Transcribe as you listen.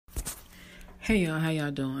Hey y'all, how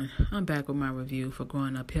y'all doing? I'm back with my review for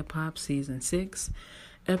Growing Up Hip Hop Season 6,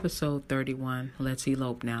 Episode 31. Let's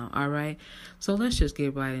elope now, alright? So let's just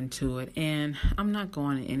get right into it. And I'm not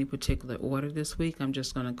going in any particular order this week. I'm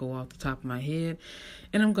just going to go off the top of my head.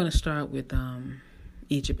 And I'm going to start with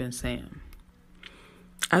Egypt and Sam.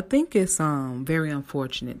 I think it's very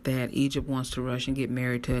unfortunate that Egypt wants to rush and get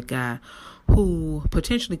married to a guy who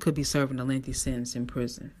potentially could be serving a lengthy sentence in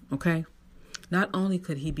prison, okay? Not only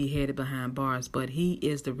could he be headed behind bars, but he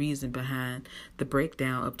is the reason behind the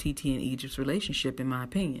breakdown of TT and Egypt's relationship, in my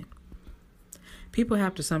opinion. People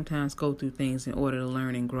have to sometimes go through things in order to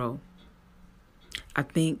learn and grow. I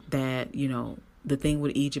think that, the thing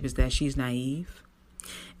with Egypt is that she's naive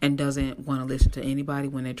and doesn't want to listen to anybody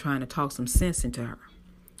when they're trying to talk some sense into her.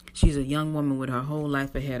 She's a young woman with her whole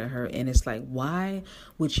life ahead of her, and it's like, why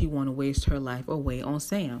would she want to waste her life away on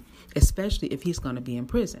Sam, especially if he's going to be in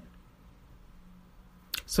prison?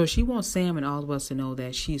 So she wants Sam and all of us to know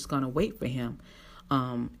that she's going to wait for him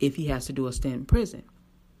if he has to do a stint in prison.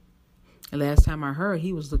 The last time I heard,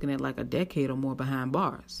 he was looking at like a decade or more behind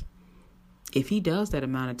bars. If he does that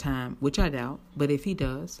amount of time, which I doubt, but if he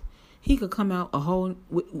does, he could come out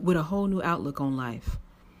with a whole new outlook on life.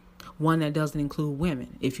 One that doesn't include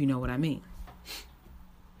women, if you know what I mean.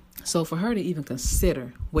 So for her to even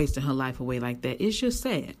consider wasting her life away like that, it's just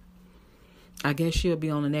sad. I guess she'll be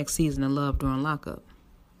on the next season of Love during lockup.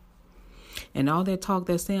 And all that talk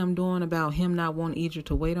that Sam doing about him not wanting Egypt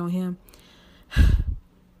to wait on him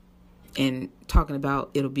and talking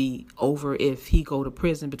about it'll be over if he go to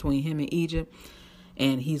prison between him and Egypt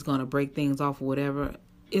and he's going to break things off or whatever.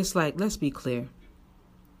 It's like, let's be clear.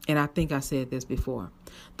 And I think I said this before.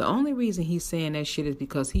 The only reason he's saying that shit is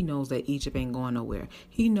because he knows that Egypt ain't going nowhere.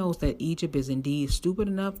 He knows that Egypt is indeed stupid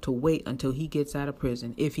enough to wait until he gets out of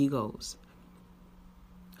prison if he goes.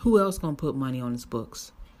 Who else going to put money on his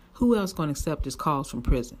books? Who else going to accept his calls from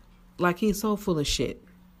prison? Like, he's so full of shit.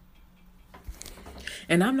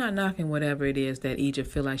 And I'm not knocking whatever it is that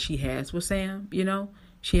Egypt feel like she has with Sam,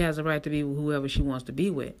 She has a right to be with whoever she wants to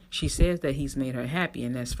be with. She says that he's made her happy,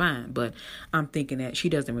 and that's fine. But I'm thinking that she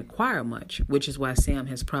doesn't require much, which is why Sam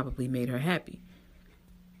has probably made her happy.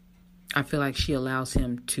 I feel like she allows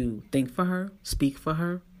him to think for her, speak for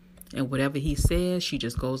her, and whatever he says, she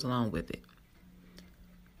just goes along with it.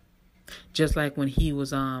 Just like when he was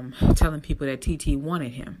telling people that TT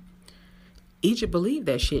wanted him. Egypt believed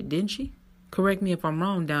that shit, didn't she? Correct me if I'm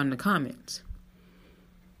wrong down in the comments.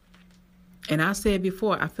 And I said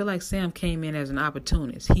before, I feel like Sam came in as an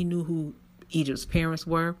opportunist. He knew who Egypt's parents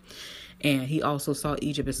were. And he also saw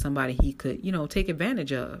Egypt as somebody he could, take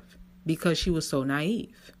advantage of because she was so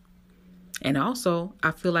naive. And also, I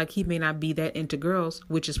feel like he may not be that into girls,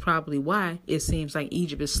 which is probably why it seems like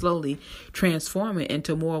Egypt is slowly transforming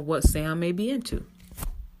into more of what Sam may be into.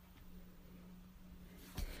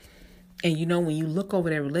 And when you look over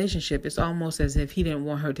their relationship, it's almost as if he didn't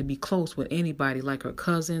want her to be close with anybody like her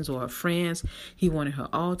cousins or her friends. He wanted her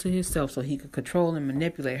all to himself so he could control and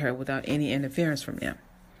manipulate her without any interference from them.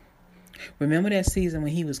 Remember that season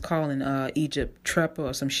when he was calling Egypt Trepper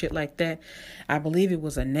or some shit like that? I believe it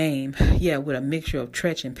was a name, with a mixture of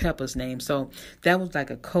Tretch and Pepper's name. So that was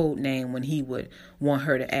like a code name when he would want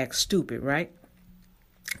her to act stupid, right?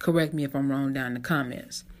 Correct me if I'm wrong down in the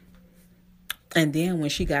comments. And then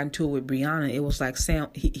when she got into it with Brianna, it was like Sam,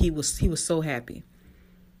 he was so happy.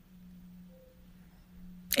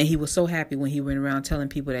 And he was so happy when he went around telling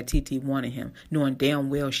people that TT wanted him, knowing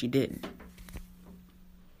damn well she didn't.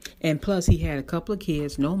 And plus, he had a couple of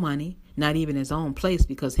kids, no money, not even his own place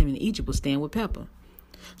because him and Egypt was staying with Pepper.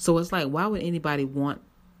 So it's like, why would anybody but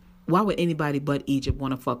Egypt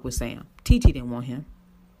want to fuck with Sam? TT didn't want him.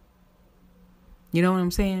 You know what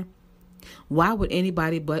I'm saying? Why would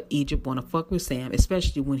anybody but Egypt want to fuck with Sam,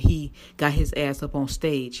 especially when he got his ass up on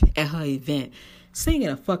stage at her event, singing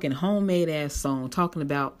a fucking homemade ass song, talking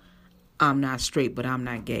about, I'm not straight, but I'm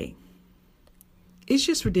not gay. It's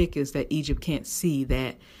just ridiculous that Egypt can't see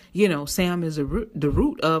that, Sam is the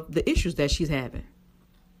root of the issues that she's having.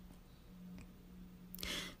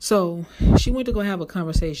 So she went to go have a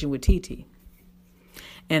conversation with TT.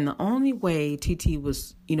 And the only way TT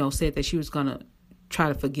was, said that she was going to try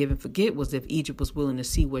to forgive and forget was if Egypt was willing to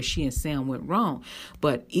see where she and Sam went wrong.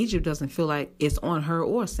 But Egypt doesn't feel like it's on her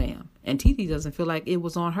or Sam. And TT doesn't feel like it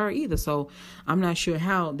was on her either. So I'm not sure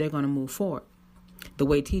how they're going to move forward. The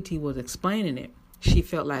way TT was explaining it, she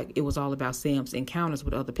felt like it was all about Sam's encounters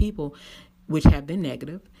with other people, which have been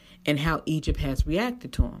negative, and how Egypt has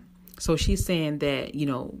reacted to him. So she's saying that,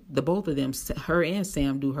 the both of them, her and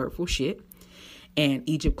Sam, do hurtful shit. And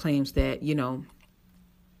Egypt claims that,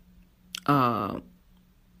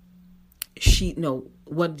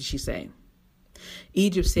 what did she say?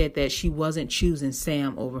 Egypt said that she wasn't choosing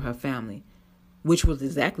Sam over her family, which was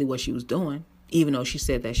exactly what she was doing, even though she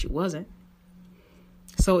said that she wasn't.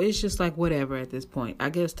 So it's just like whatever at this point. I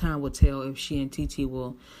guess time will tell if she and TT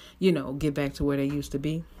will, get back to where they used to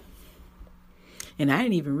be. And I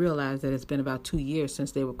didn't even realize that it's been about 2 years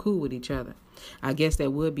since they were cool with each other. I guess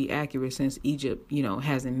that would be accurate since Egypt,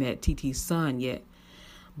 hasn't met TT's son yet.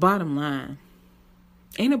 Bottom line,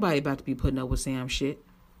 ain't nobody about to be putting up with Sam shit.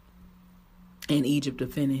 And Egypt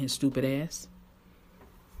defending his stupid ass.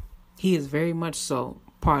 He is very much so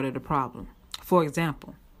part of the problem. For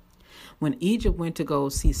example, when Egypt went to go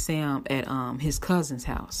see Sam at his cousin's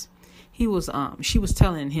house, she was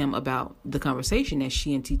telling him about the conversation that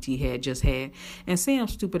she and TT had just had, and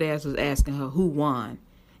Sam's stupid ass was asking her who won.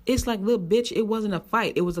 It's like, little bitch, it wasn't a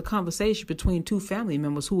fight. It was a conversation between two family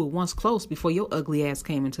members who were once close before your ugly ass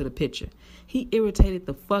came into the picture. He irritated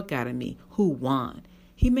the fuck out of me. Who won?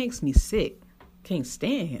 He makes me sick. Can't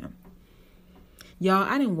stand him. Y'all,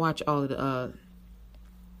 I didn't watch all of the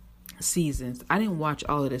seasons.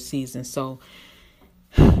 So,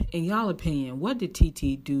 in y'all opinion, what did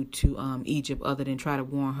TT do to Egypt other than try to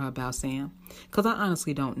warn her about Sam? Because I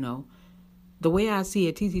honestly don't know. The way I see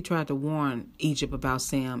it, TT tried to warn Egypt about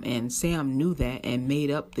Sam, and Sam knew that and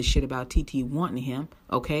made up the shit about TT wanting him,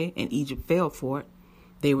 okay? And Egypt fell for it.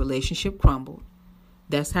 Their relationship crumbled.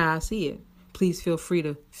 That's how I see it. Please feel free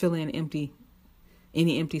to fill in any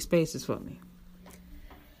empty spaces for me.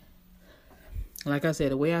 Like I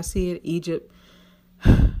said, the way I see it, Egypt,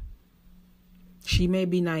 she may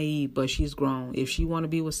be naive, but she's grown. If she want to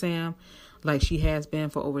be with Sam, like she has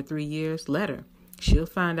been for over 3 years, let her. She'll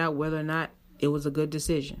find out whether or not it was a good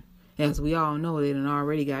decision. As we all know, they done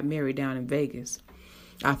already got married down in Vegas.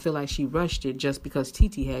 I feel like she rushed it just because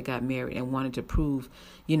TT had got married and wanted to prove,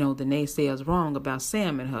 the naysayers wrong about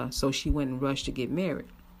Sam and her. So she went and rushed to get married.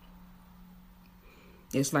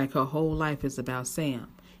 It's like her whole life is about Sam,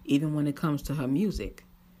 even when it comes to her music,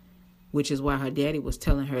 which is why her daddy was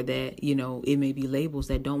telling her that, it may be labels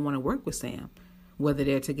that don't want to work with Sam, whether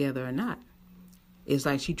they're together or not. It's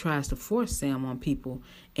like she tries to force Sam on people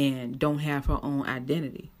and don't have her own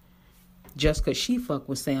identity. Just because she fuck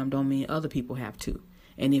with Sam don't mean other people have to.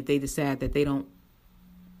 And if they decide that they don't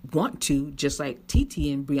want to, just like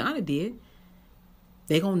TT and Brianna did,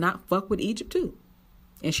 they gonna not fuck with Egypt too.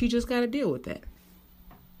 And she just got to deal with that.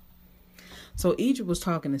 So Egypt was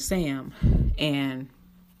talking to Sam, and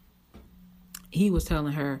he was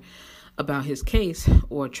telling her about his case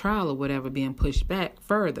or trial or whatever being pushed back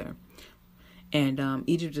further. And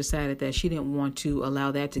Egypt decided that she didn't want to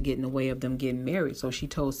allow that to get in the way of them getting married. So she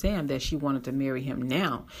told Sam that she wanted to marry him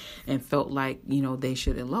now and felt like, they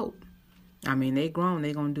should elope. I mean, they grown.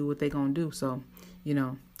 They going to do what they going to do. So,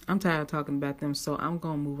 I'm tired of talking about them. So I'm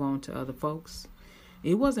going to move on to other folks.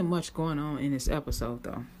 It wasn't much going on in this episode,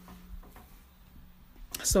 though.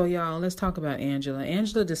 So, y'all, let's talk about Angela.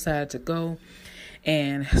 Angela decided to go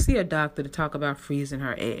and see a doctor to talk about freezing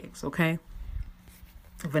her eggs, okay?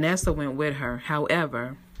 Vanessa went with her.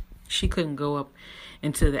 However, she couldn't go up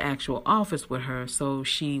into the actual office with her, so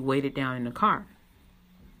she waited down in the car.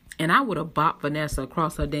 And I would have bopped Vanessa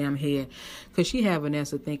across her damn head, because she had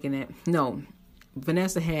Vanessa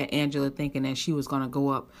had Angela thinking that she was going to go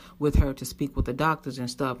up with her to speak with the doctors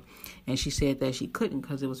and stuff, and she said that she couldn't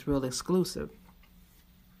because it was real exclusive.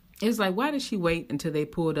 It's like, why did she wait until they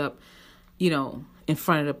pulled up, in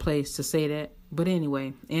front of the place to say that? But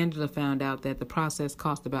anyway, Angela found out that the process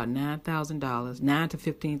cost about $9,000, $9,000 to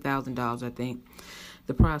 $15,000, I think.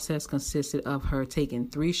 The process consisted of her taking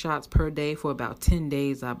 3 shots per day for about 10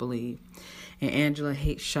 days, I believe. And Angela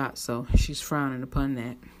hates shots, so she's frowning upon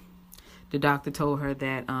that. The doctor told her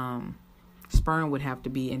that sperm would have to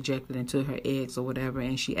be injected into her eggs or whatever,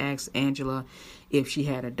 and she asked Angela if she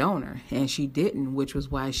had a donor, and she didn't, which was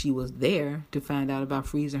why she was there to find out about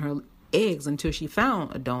freezing her eggs until she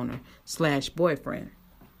found a donor/boyfriend.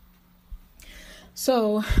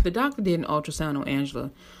 So the doctor did an ultrasound on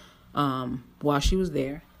Angela while she was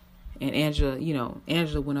there, and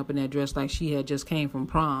Angela went up in that dress like she had just came from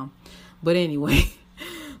prom. But anyway,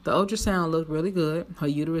 the ultrasound looked really good. Her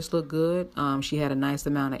uterus looked good. She had a nice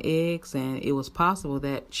amount of eggs, and it was possible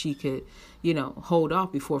that she could, hold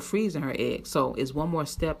off before freezing her eggs. So it's one more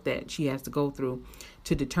step that she has to go through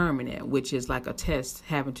to determine it, which is like a test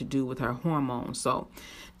having to do with her hormones. So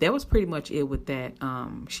that was pretty much it with that.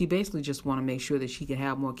 She basically just want to make sure that she can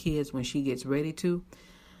have more kids when she gets ready to.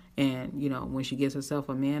 And, when she gets herself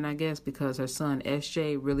a man, I guess, because her son,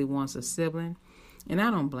 SJ, really wants a sibling. And I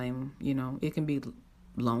don't blame him. It can be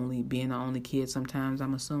lonely being the only kid sometimes,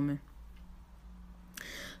 I'm assuming.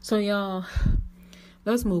 So, y'all,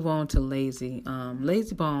 Let's move on to Lazy.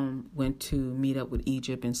 Lazy Bone went to meet up with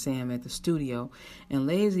Egypt and Sam at the studio, and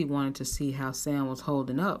Lazy wanted to see how Sam was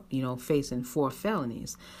holding up, facing 4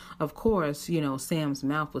 felonies. Of course, Sam's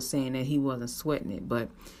mouth was saying that he wasn't sweating it, but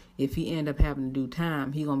if he ended up having to do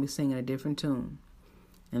time, he gonna be singing a different tune.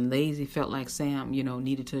 And Lazy felt like Sam,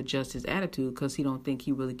 needed to adjust his attitude because he don't think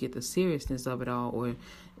he really get the seriousness of it all,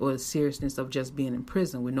 or the seriousness of just being in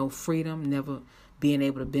prison with no freedom, never being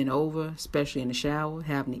able to bend over, especially in the shower,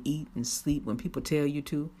 having to eat and sleep when people tell you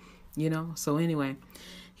to, So anyway,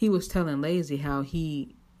 Sam was telling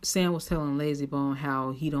Lazy Bone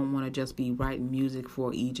how he don't want to just be writing music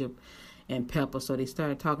for Egypt and Pepper. So they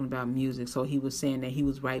started talking about music. So he was saying that he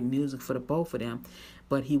was writing music for the both of them,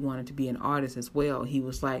 but he wanted to be an artist as well. He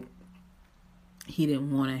was like, he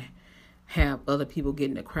didn't want to have other people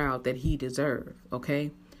get in the crowd that he deserved,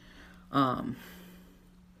 okay?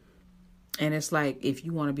 And it's like, if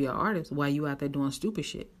you want to be an artist, why you out there doing stupid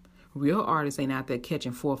shit? Real artists ain't out there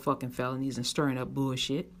catching 4 fucking felonies and stirring up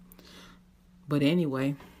bullshit. But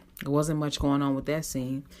anyway, there wasn't much going on with that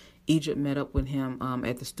scene. Egypt met up with him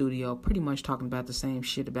at the studio, pretty much talking about the same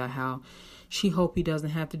shit about how she hope he doesn't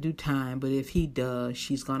have to do time, but if he does,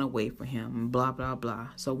 she's going to wait for him, and blah, blah, blah.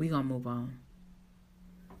 So we going to move on.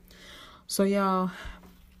 So y'all,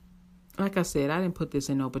 like I said, I didn't put this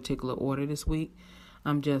in no particular order this week.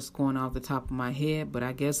 I'm just going off the top of my head, but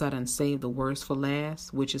I guess I done saved the worst for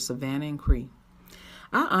last, which is Savannah and Cree.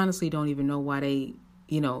 I honestly don't even know why they,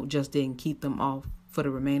 just didn't keep them off for the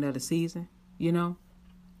remainder of the season,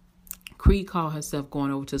 Cree called herself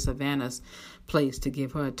going over to Savannah's place to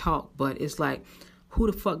give her a talk, but it's like, who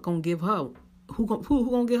the fuck gonna give her, who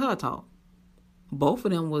gonna give her a talk? Both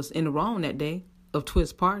of them was in the wrong that day of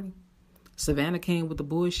Twist's party. Savannah came with the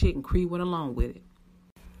bullshit and Cree went along with it.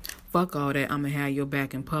 Fuck all that, I'ma have your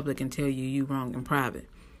back in public and tell you wrong in private.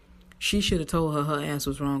 She should have told her ass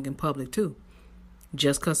was wrong in public too.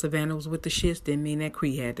 Just cause Savannah was with the shits didn't mean that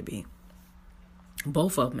Cree had to be.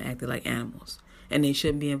 Both of them acted like animals. And they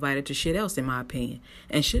shouldn't be invited to shit else, in my opinion.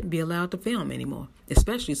 And shouldn't be allowed to film anymore.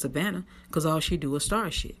 Especially Savannah, cause all she do is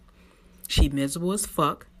star shit. She miserable as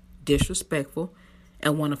fuck, disrespectful,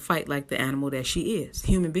 and want to fight like the animal that she is.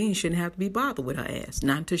 Human beings shouldn't have to be bothered with her ass.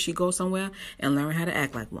 Not until she goes somewhere and learn how to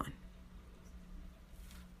act like one.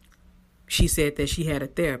 She said that she had a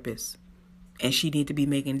therapist and she need to be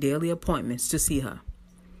making daily appointments to see her.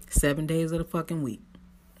 7 days of the fucking week.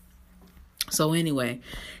 So anyway,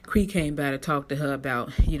 Cree came by to talk to her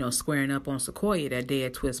about, squaring up on Sequoia that day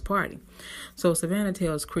at Twist's party. So Savannah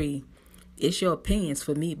tells Cree, it's your opinions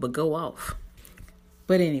for me, but go off.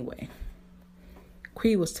 But anyway,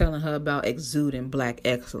 Cree was telling her about exuding black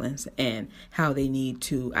excellence and how they need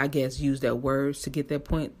to, I guess, use their words to get their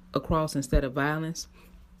point across instead of violence.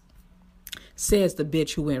 Says the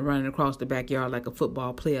bitch who went running across the backyard like a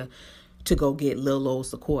football player to go get little old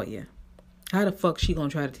Sequoia. How the fuck she gonna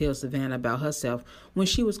try to tell Savannah about herself when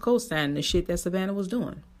she was co-signing the shit that Savannah was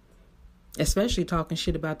doing? Especially talking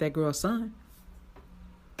shit about that girl's son.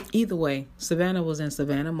 Either way, Savannah was in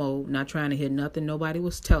Savannah mode, not trying to hear nothing nobody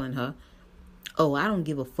was telling her. Oh, I don't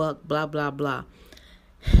give a fuck, blah, blah, blah.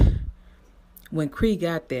 When Cree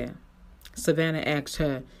got there, Savannah asked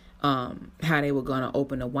her how they were going to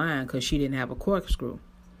open the wine because she didn't have a corkscrew.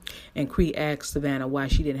 And Cree asked Savannah why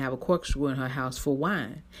she didn't have a corkscrew in her house for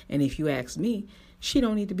wine. And if you ask me, she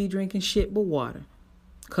don't need to be drinking shit but water.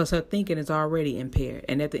 Because her thinking is already impaired.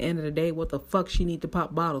 And at the end of the day, what the fuck she need to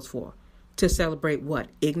pop bottles for? To celebrate what?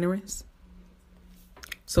 Ignorance?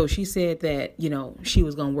 So she said that, she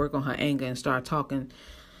was going to work on her anger and start talking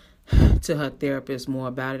to her therapist more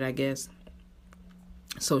about it, I guess.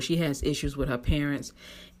 So she has issues with her parents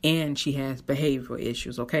and she has behavioral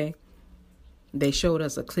issues, okay? They showed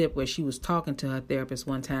us a clip where she was talking to her therapist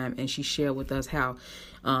one time and she shared with us how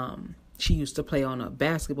she used to play on a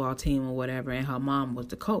basketball team or whatever and her mom was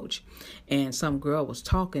the coach. And some girl was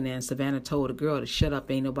talking and Savannah told the girl to shut up,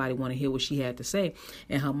 ain't nobody want to hear what she had to say.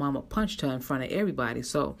 And her mama punched her in front of everybody.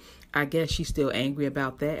 So I guess she's still angry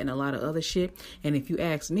about that and a lot of other shit. And if you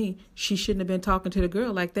ask me, she shouldn't have been talking to the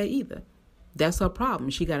girl like that either. That's her problem.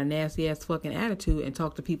 She got a nasty ass fucking attitude and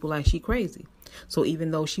talk to people like she crazy. So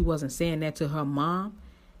even though she wasn't saying that to her mom,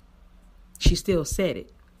 she still said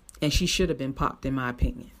it. And she should have been popped, in my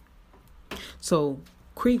opinion. So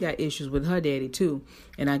Cree got issues with her daddy too.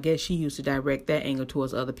 And I guess she used to direct that anger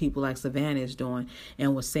towards other people like Savannah is doing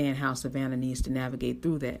and was saying how Savannah needs to navigate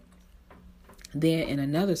through that. Then in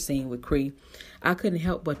another scene with Cree, I couldn't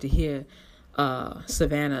help but to hear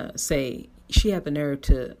Savannah say, she had the nerve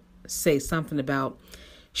to say something about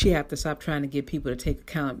she have to stop trying to get people to take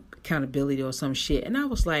accountability or some shit. And I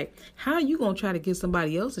was like, how are you going to try to get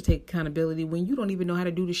somebody else to take accountability when you don't even know how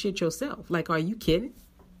to do the shit yourself? Like, are you kidding?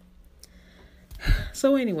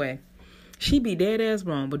 So anyway, she be dead ass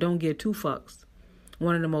wrong, but don't give two fucks.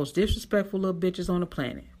 One of the most disrespectful little bitches on the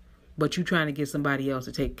planet. But you trying to get somebody else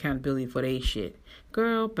to take accountability for their shit.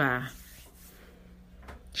 Girl, bye.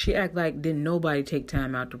 She act like didn't nobody take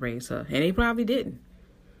time out to raise her. And they probably didn't.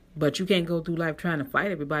 But you can't go through life trying to fight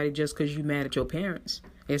everybody just because you mad at your parents.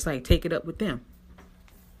 It's like, take it up with them.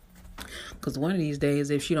 Because one of these days,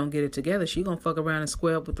 if she don't get it together, she going to fuck around and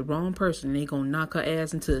square up with the wrong person. And they going to knock her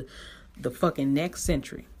ass into the fucking next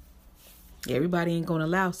century. Everybody ain't going to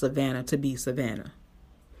allow Savannah to be Savannah.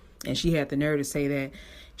 And she had the nerve to say that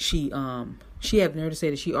she had the nerve to say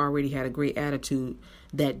that she already had a great attitude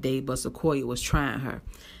that day, but Sequoia was trying her.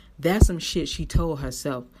 That's some shit she told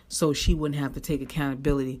herself so she wouldn't have to take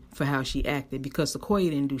accountability for how she acted, because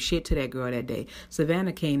Sequoia didn't do shit to that girl that day.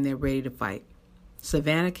 Savannah came there ready to fight.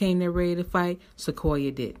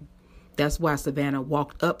 Sequoia didn't. That's why Savannah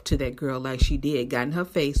walked up to that girl like she did, got in her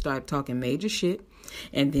face, started talking major shit,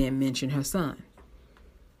 and then mentioned her son.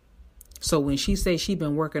 So when she says she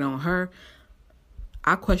been working on her,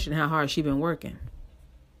 I question how hard she been working.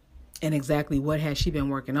 And exactly what has she been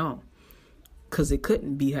working on? Because it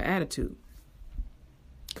couldn't be her attitude.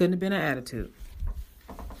 Couldn't have been her attitude.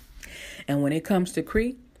 And when it comes to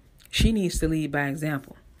Cree, she needs to lead by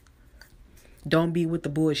example. Don't be with the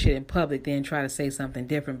bullshit in public, then try to say something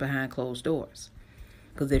different behind closed doors.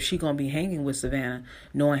 Because if she going to be hanging with Savannah,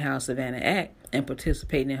 knowing how Savannah act, and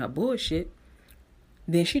participating in her bullshit,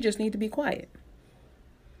 then she just need to be quiet.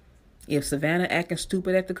 If Savannah acting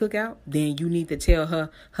stupid at the cookout, then you need to tell her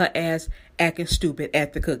ass acting stupid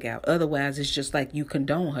at the cookout. Otherwise, it's just like you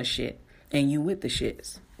condone her shit and you with the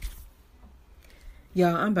shits.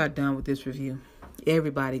 Y'all, I'm about done with this review.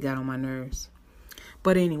 Everybody got on my nerves.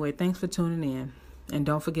 But anyway, thanks for tuning in. And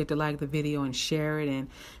don't forget to like the video and share it. And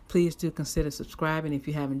please do consider subscribing if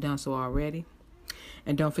you haven't done so already.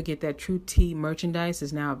 And don't forget that True Tea merchandise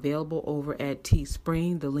is now available over at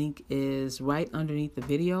Teespring. The link is right underneath the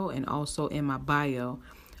video and also in my bio.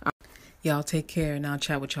 Y'all take care, and I'll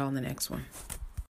chat with y'all in the next one.